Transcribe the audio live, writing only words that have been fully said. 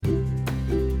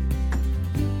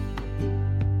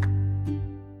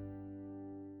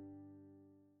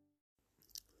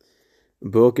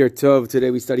Boker Tov. Today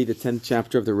we study the 10th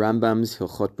chapter of the Rambam's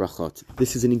Hilchot Berachot.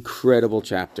 This is an incredible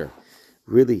chapter.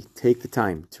 Really take the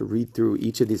time to read through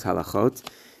each of these halachot.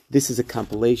 This is a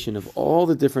compilation of all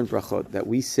the different brachot that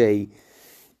we say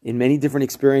in many different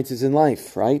experiences in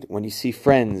life, right? When you see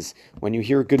friends, when you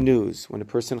hear good news, when a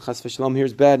person chas v'shalom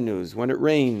hears bad news, when it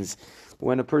rains,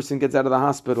 when a person gets out of the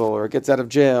hospital or gets out of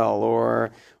jail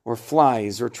or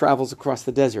flies or travels across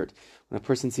the desert, when a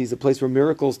person sees a place where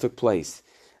miracles took place,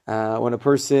 when a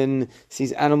person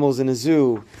sees animals in a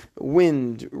zoo,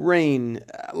 wind, rain,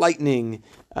 lightning,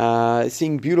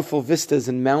 seeing beautiful vistas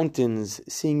and mountains,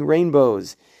 seeing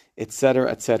rainbows, etc.,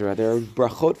 etc. There are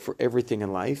brachot for everything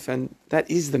in life, and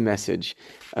that is the message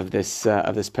of this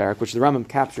parak, which the Rambam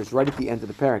captures right at the end of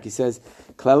the parak. He says,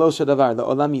 "Klalo shadavar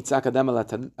la'olam yitzak adam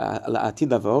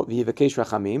la'atid lavo v'yivakesh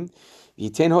rachamim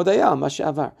v'yitein hodaya al ma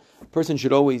she'avar." A person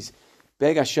should always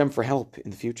beg Hashem for help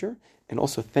in the future, and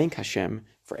also thank Hashem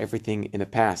for everything in the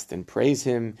past, and praise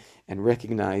Him and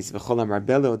recognize the goal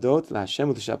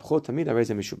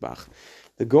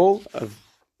of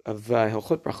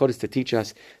Hilchot Berachot is to teach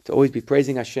us to always be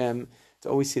praising Hashem, to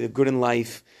always see the good in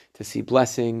life, to see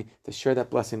blessing, to share that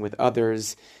blessing with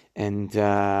others, and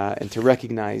to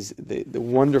recognize the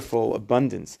wonderful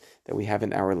abundance that we have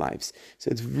in our lives. So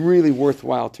it's really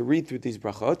worthwhile to read through these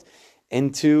brachot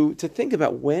and to think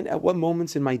about at what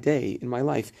moments in my day, in my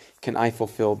life, can I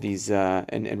fulfill these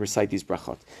and recite these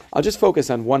brachot. I'll just focus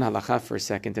on one halacha for a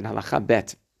second, in halacha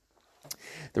bet.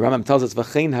 The Rambam tells us,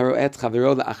 "V'chein haroet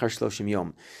chavero la'achar shloshim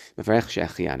yom, mevarech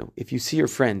she'achיינו." If you see your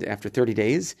friend after 30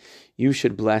 days, you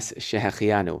should bless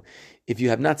she'achיינו. If you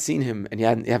have not seen him, and you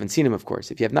haven't seen him, of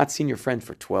course, if you have not seen your friend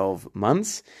for 12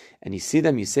 months, and you see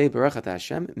them, you say, "Berachot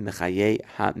Hashem mechayei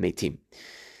ha'metim."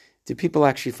 Do people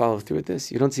actually follow through with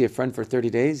this? You don't see a friend for 30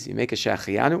 days, you make a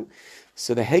שהחיינו.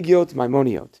 So the Hilchot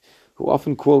Maimoniot, who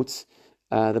often quotes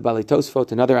the Balei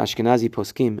Tosfot and other Ashkenazi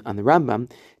poskim on the Rambam,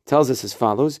 tells us as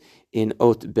follows in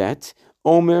Ot Bet,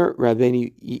 Omer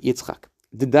Rabbeinu Yitzchak,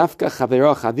 D'dafka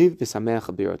chavero chaviv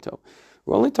v'sameach birato.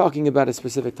 We're only talking about a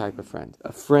specific type of friend,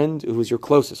 a friend who is your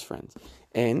closest friend,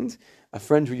 and a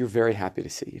friend who you're very happy to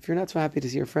see. If you're not so happy to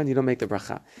see your friend, you don't make the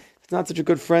bracha. If it's not such a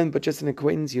good friend, but just an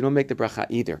acquaintance, you don't make the bracha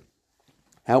either.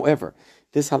 However,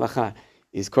 this halacha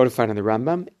is codified in the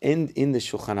Rambam and in the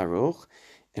Shulchan Aruch,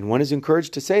 and one is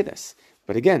encouraged to say this.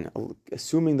 But again,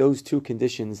 assuming those two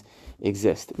conditions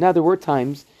exist. Now, there were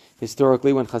times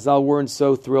historically when Chazal weren't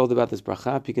so thrilled about this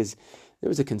bracha because there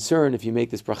was a concern if you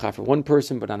make this bracha for one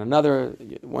person, but on another,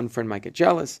 one friend might get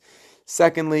jealous.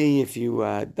 Secondly, if you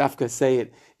dafka say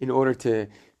it in order to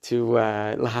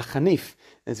lahachanif,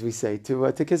 as we say,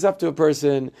 to kiss up to a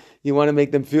person, you want to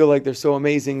make them feel like they're so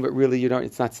amazing, but really you don't.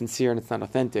 It's not sincere and it's not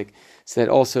authentic.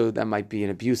 So that might be an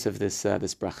abuse of this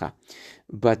bracha.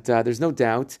 But there's no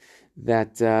doubt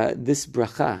that this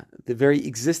bracha, the very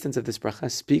existence of this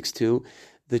bracha, speaks to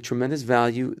the tremendous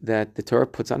value that the Torah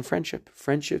puts on friendship.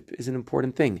 Friendship is an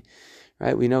important thing,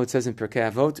 right? We know it says in Pirkei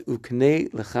Avot,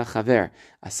 "Uknei lecha chaver,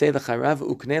 aseh lecha rav,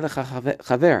 uknei lecha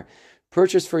chaver."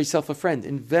 Purchase for yourself a friend.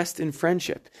 Invest in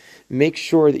friendship. Make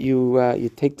sure that you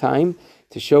take time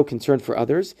to show concern for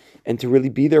others and to really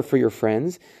be there for your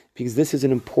friends, because this is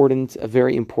a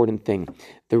very important thing.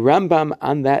 The Rambam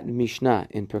on that Mishnah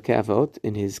in Pirkei Avot,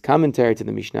 in his commentary to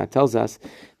the Mishnah, tells us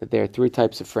that there are three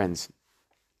types of friends.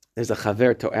 There's a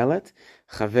chaver to'elet,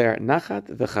 chaver nachat,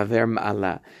 the chaver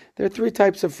ma'ala. There are three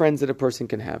types of friends that a person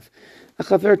can have. A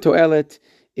chaver to'elet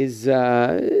is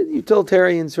a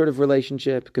utilitarian sort of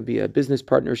relationship. It could be a business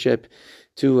partnership,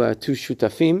 two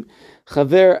shutafim.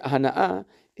 Chaver hana'a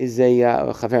is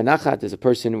chaver nachat is a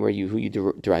person who you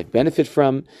derive benefit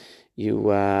from.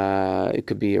 It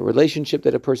could be a relationship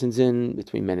that a person's in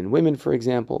between men and women, for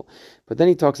example. But then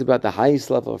he talks about the highest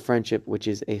level of friendship, which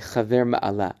is a chaver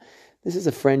ma'ala. This is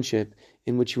a friendship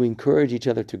in which you encourage each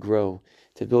other to grow,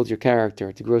 to build your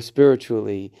character, to grow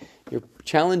spiritually. You're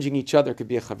challenging each other. It could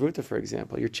be a chavruta, for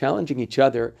example. You're challenging each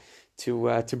other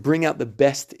to bring out the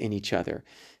best in each other,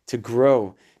 to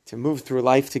grow, to move through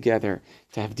life together,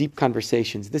 to have deep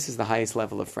conversations. This is the highest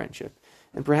level of friendship.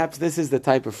 And perhaps this is the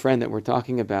type of friend that we're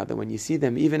talking about, that when you see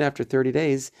them, even after 30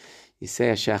 days, you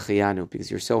say שהחיינו,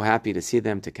 because you're so happy to see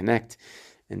them, to connect,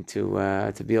 and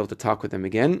to be able to talk with them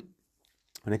again.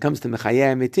 When it comes to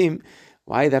mechayei ha'metim,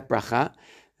 why that bracha,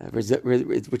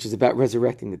 which is about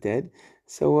resurrecting the dead?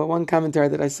 So one commentary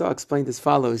that I saw explained as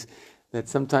follows, that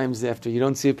sometimes after you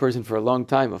don't see a person for a long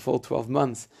time, a full 12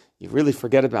 months, you really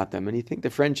forget about them, and you think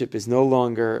the friendship is no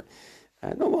longer,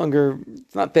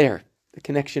 it's not there. The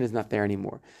connection is not there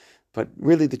anymore. But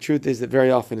really, the truth is that very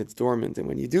often it's dormant. And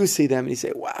when you do see them and you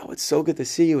say, wow, it's so good to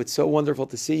see you. It's so wonderful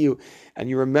to see you. And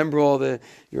you reminisce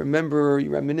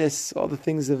all the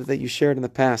things that you shared in the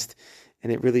past.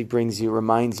 And it really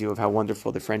reminds you of how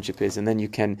wonderful the friendship is. And then you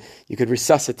could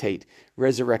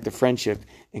resurrect the friendship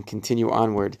and continue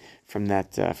onward from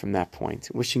that point.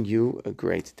 Wishing you a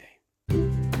great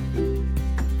day.